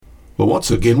Well,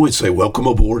 once again, we'd say welcome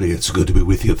aboard. It's good to be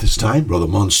with you at this time. Brother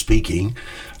Munn speaking.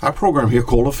 Our program here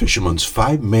called A Fisherman's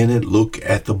 5-Minute Look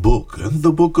at the Book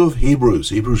of Hebrews,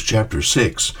 Hebrews chapter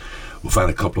 6. We'll find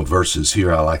a couple of verses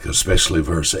here I like, especially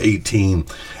verse 18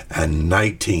 and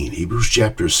 19. Hebrews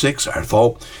chapter 6, our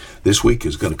thought this week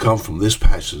is going to come from this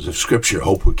passage of Scripture.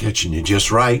 Hope we're catching you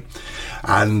just right.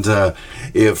 And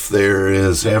if there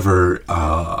is ever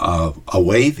a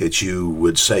way that you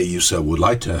would would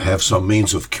like to have some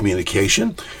means of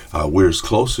communication, we're as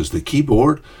close as the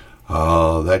keyboard,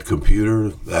 that computer,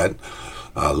 that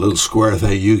little square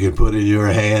thing you can put in your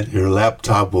hand, your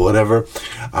laptop or whatever.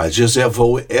 Just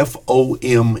FOMM.org.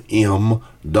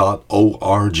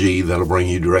 That'll bring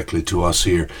you directly to us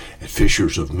here at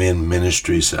Fishers of Men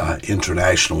Ministries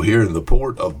International here in the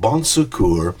port of Bon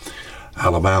Secour,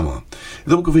 Alabama. In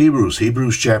the book of Hebrews,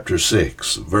 Hebrews chapter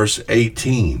 6, verse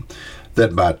 18,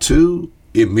 that by two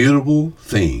immutable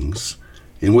things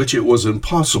in which it was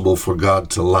impossible for God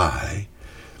to lie,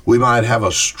 we might have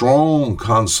a strong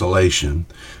consolation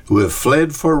who have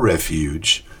fled for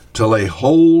refuge to lay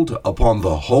hold upon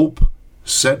the hope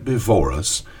set before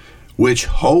us, which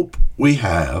hope we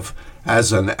have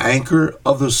as an anchor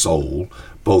of the soul,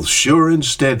 both sure and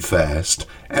steadfast,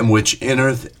 and which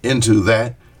entereth into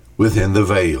that within the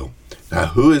veil. Now,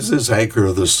 who is this anchor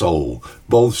of the soul,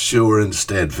 both sure and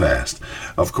steadfast?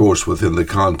 Of course, within the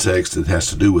context, it has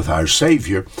to do with our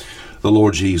Savior, the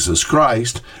Lord Jesus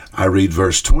Christ. I read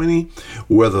verse 20,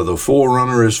 whether the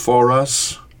forerunner is for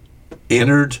us,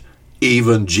 entered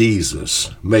even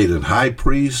Jesus, made an high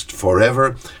priest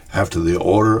forever after the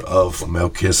order of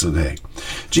Melchizedek.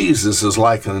 Jesus is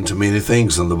likened unto many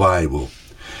things in the Bible.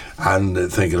 I'm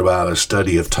thinking about a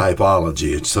study of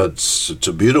typology. It's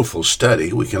a beautiful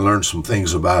study. We can learn some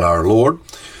things about our Lord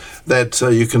that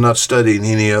you cannot study in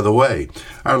any other way.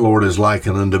 Our Lord is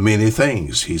likened unto many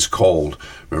things. He's called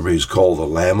the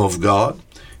Lamb of God.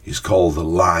 He's called the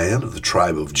Lion of the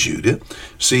tribe of Judah.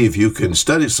 See if you can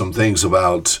study some things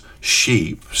about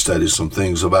sheep, study some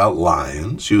things about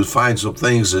lions. You'll find some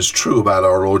things that's true about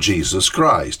our Lord Jesus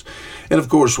Christ. And of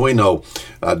course, we know,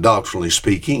 doctrinally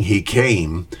speaking, he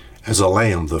came as a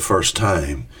lamb the first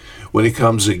time. When he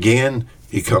comes again,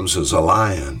 he comes as a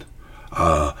lion.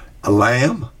 A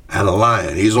lamb and a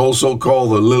lion. He's also called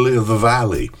the lily of the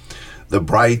valley, the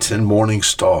bright and morning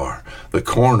star, the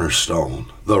cornerstone,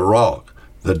 the rock,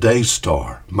 the day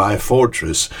star, my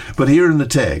fortress. But here in the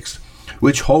text,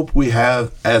 which hope we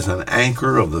have as an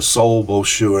anchor of the soul, both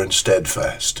sure and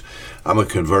steadfast. I'm a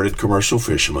converted commercial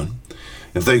fisherman,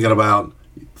 and thinking about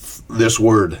this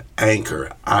word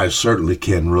anchor, I certainly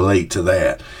can relate to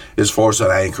that as far as an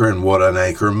anchor and what an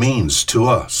anchor means to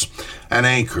us. An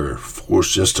anchor, of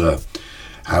course,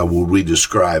 how would we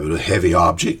describe it? A heavy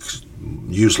object,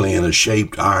 usually in a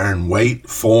shaped iron weight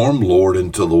form, lowered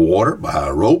into the water by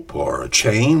a rope or a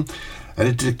chain, and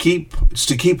it's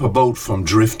to keep a boat from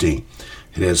drifting.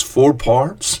 It has 4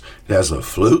 parts. It has a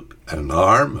fluke and an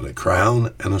arm and a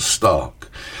crown and a stalk.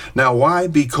 Now, why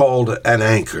be called an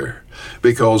anchor?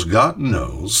 Because God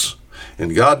knows,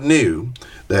 and God knew,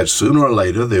 that sooner or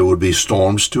later there would be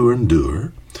storms to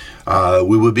endure.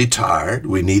 We would be tired.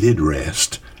 We needed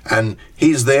rest. And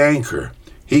he's the anchor.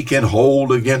 He can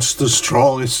hold against the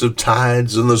strongest of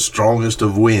tides and the strongest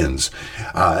of winds.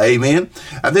 Amen?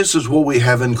 And this is what we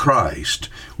have in Christ.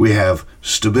 We have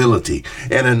stability.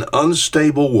 In an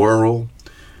unstable world,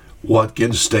 what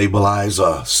can stabilize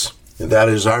us? And that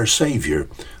is our Savior,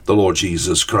 the Lord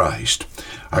Jesus Christ.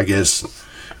 I guess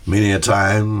many a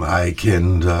time I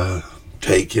can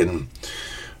take in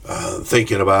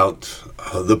thinking about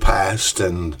the past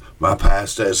and my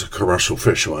past as a commercial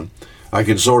fisherman. I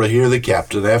can sort of hear the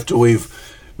captain after we've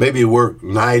maybe worked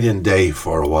night and day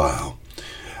for a while.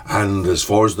 And as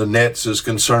far as the nets is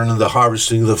concerned and the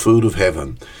harvesting of the food of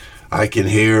heaven, I can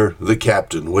hear the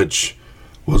captain, which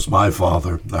was my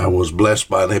father. I was blessed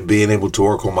by being able to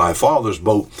work on my father's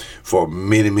boat for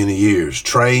many, many years,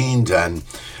 trained and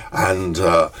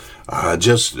I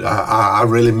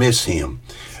really miss him.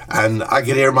 And I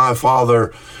could hear my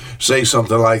father say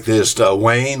something like this,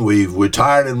 Wayne, we're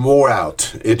tired and wore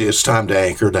out. It is time to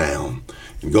anchor down.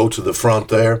 And go to the front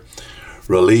there,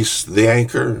 release the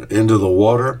anchor into the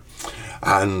water,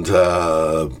 and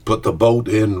put the boat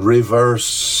in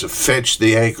reverse, fetch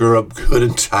the anchor up good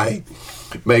and tight,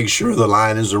 make sure the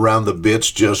line is around the bits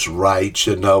just right,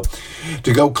 to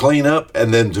go clean up,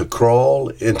 and then to crawl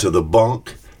into the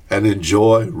bunk and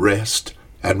enjoy rest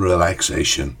and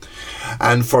relaxation.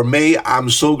 And for me, I'm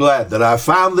so glad that I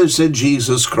found this in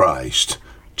Jesus Christ.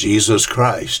 Jesus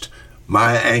Christ,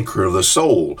 my anchor of the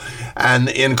soul. And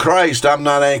in Christ, I'm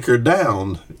not anchored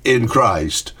down. In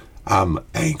Christ, I'm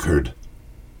anchored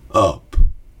up.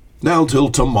 Now till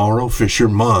tomorrow,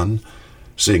 fisherman,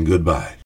 saying goodbye.